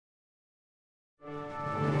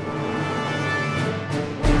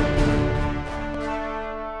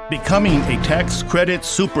Becoming a tax credit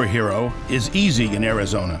superhero is easy in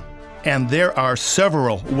Arizona, and there are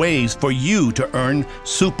several ways for you to earn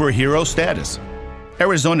superhero status.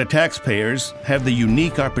 Arizona taxpayers have the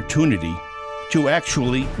unique opportunity to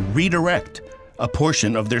actually redirect a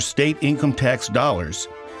portion of their state income tax dollars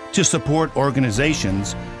to support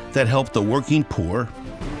organizations that help the working poor,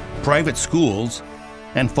 private schools,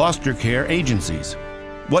 and foster care agencies.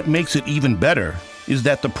 What makes it even better is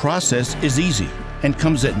that the process is easy and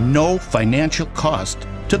comes at no financial cost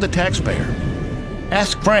to the taxpayer.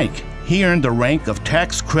 Ask Frank. He earned the rank of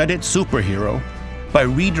tax credit superhero by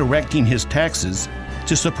redirecting his taxes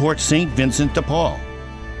to support St. Vincent de Paul.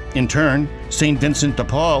 In turn, St. Vincent de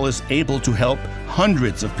Paul is able to help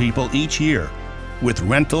hundreds of people each year with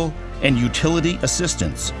rental and utility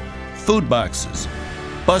assistance, food boxes,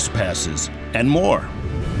 bus passes, and more.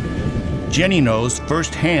 Jenny knows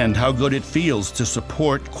firsthand how good it feels to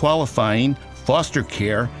support qualifying foster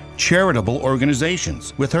care charitable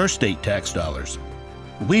organizations with her state tax dollars.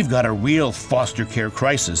 We've got a real foster care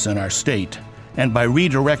crisis in our state, and by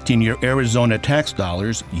redirecting your Arizona tax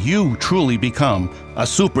dollars, you truly become a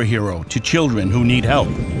superhero to children who need help.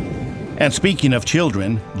 And speaking of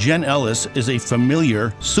children, Jen Ellis is a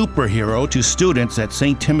familiar superhero to students at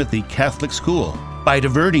St. Timothy Catholic School. By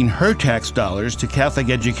diverting her tax dollars to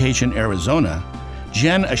Catholic Education Arizona,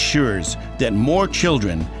 Jen assures that more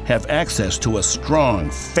children have access to a strong,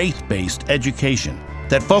 faith-based education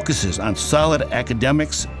that focuses on solid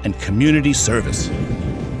academics and community service.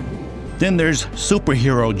 Then there's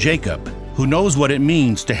superhero Jacob, who knows what it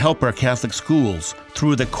means to help our Catholic schools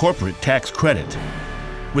through the corporate tax credit.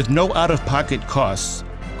 With no out-of-pocket costs,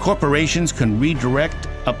 corporations can redirect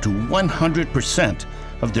up to 100%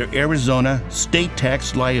 of their Arizona state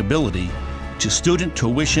tax liability to student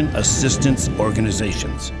tuition assistance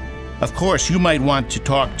organizations. Of course, you might want to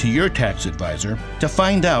talk to your tax advisor to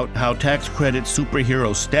find out how tax credit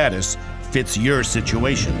superhero status fits your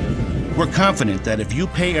situation. We're confident that if you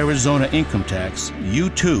pay Arizona income tax,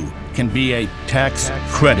 you too can be a tax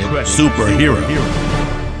credit superhero.